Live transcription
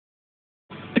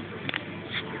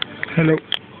Hello.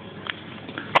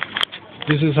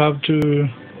 This is how to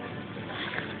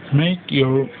make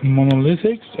your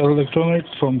Monolithic Electronics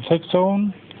from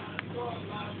Textone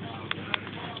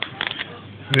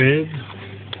with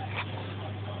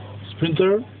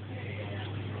printer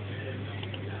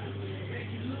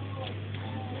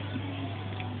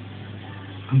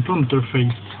and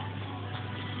Pronterface.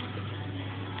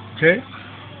 Okay.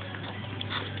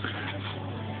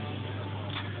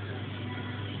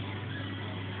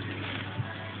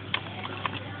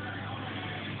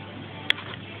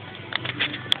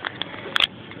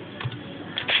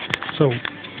 So,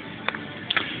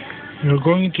 we're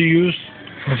going to use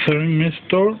a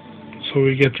thermistor, so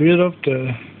we get rid of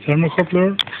the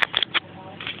thermocoupler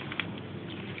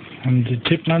and the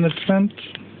tip management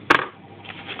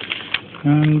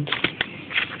and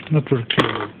network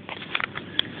cable.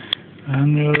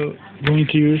 And we're going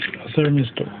to use a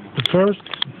thermistor. But first,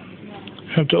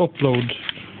 we have to upload.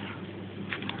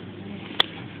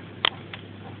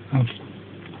 And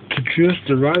to choose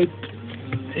the right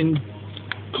in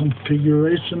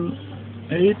configuration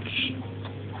H,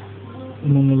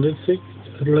 Monolithic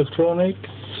Electronics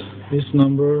is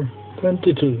number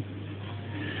 22.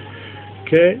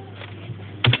 Okay,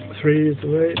 3 is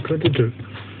away, 22.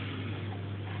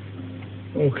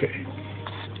 Okay,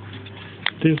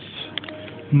 this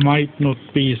might not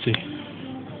be easy.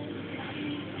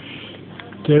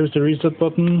 There's the reset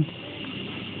button.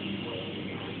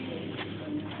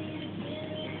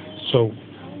 So,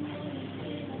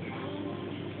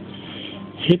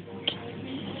 hit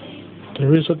the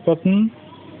reset button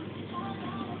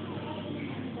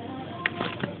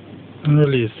and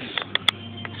release.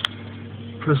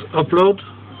 Press upload,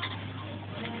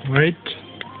 wait,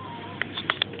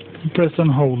 and press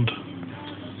and hold.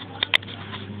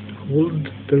 Hold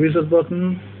the reset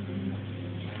button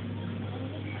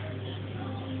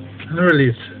and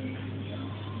release.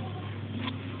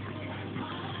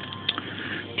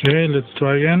 Okay, let's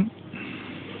try again.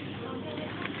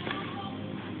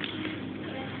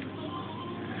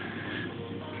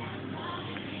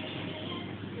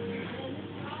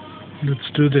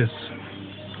 Let's do this.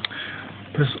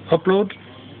 Press upload,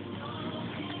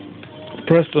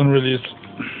 press and release,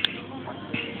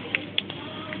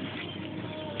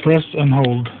 press and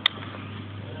hold,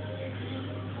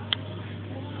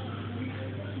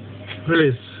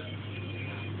 release.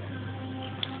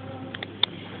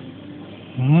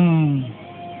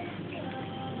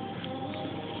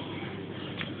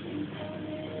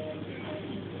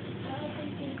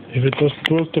 If it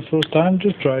doesn't work the first time,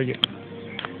 just try again.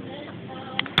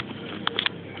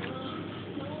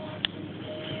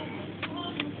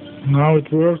 Now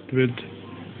it worked with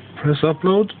press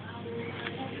upload,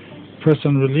 press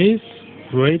and release,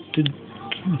 wait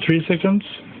 3 seconds,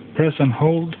 press and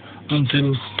hold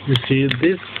until you see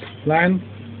this line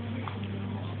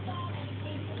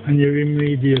and you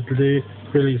immediately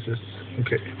releases.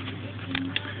 Okay,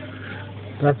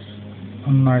 that's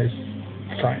a nice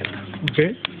sign.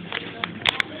 Okay,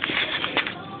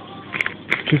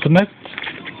 to connect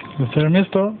the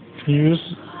thermistor,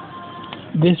 use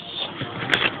this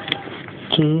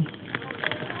two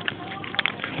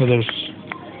headers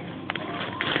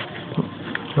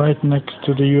right next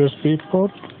to the USB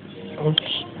port.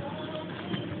 Oops,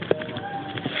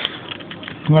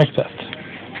 like that.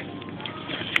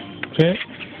 Okay,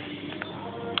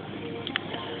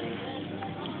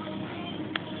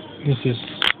 this is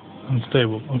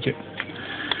unstable. Okay,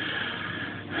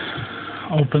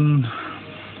 open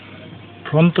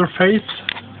Pronterface,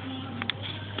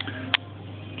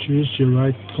 choose your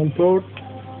right COM port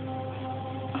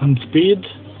and speed.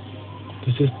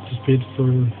 This is the speed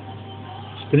for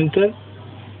printer.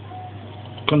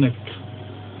 Connect.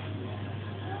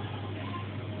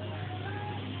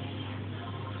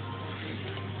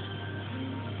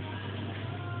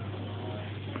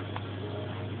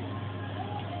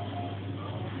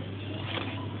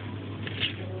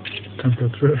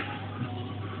 Temperature.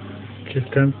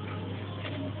 Keep temp.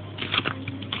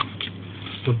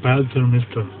 It's a bad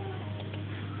thermistor.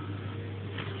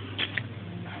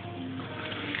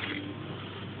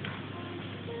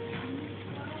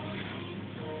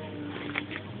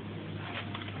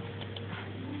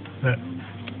 There.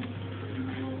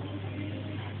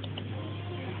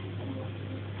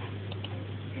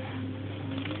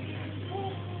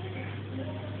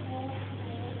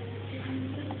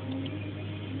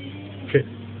 Okay,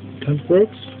 that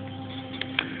works.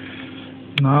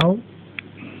 Now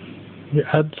we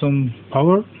add some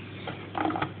power.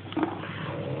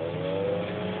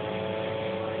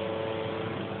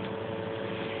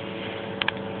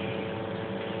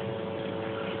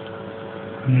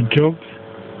 And a jog.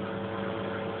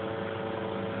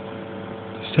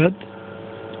 Set.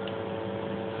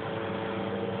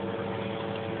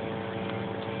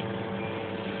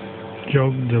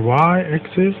 Jog the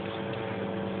Y-axis.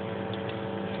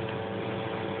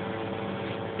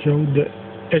 Jog the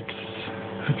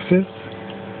X-axis.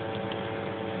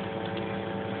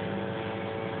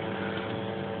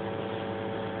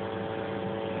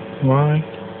 Y.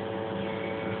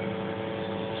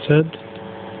 Z.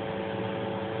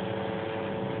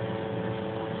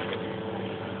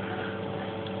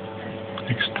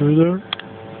 Extruder.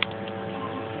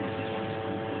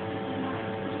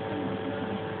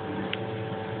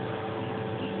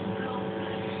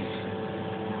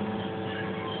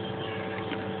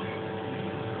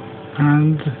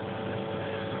 And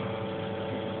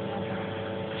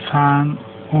fan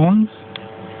on,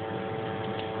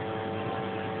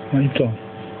 light on,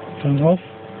 fan off,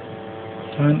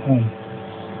 fan on,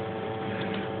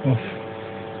 off.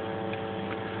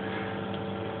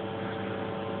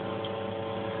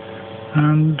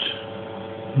 And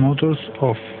motors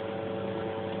off.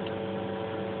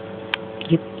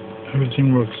 Yep,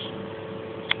 everything works.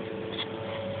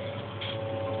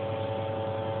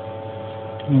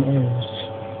 No errors.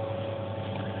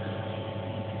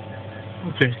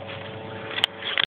 Okay.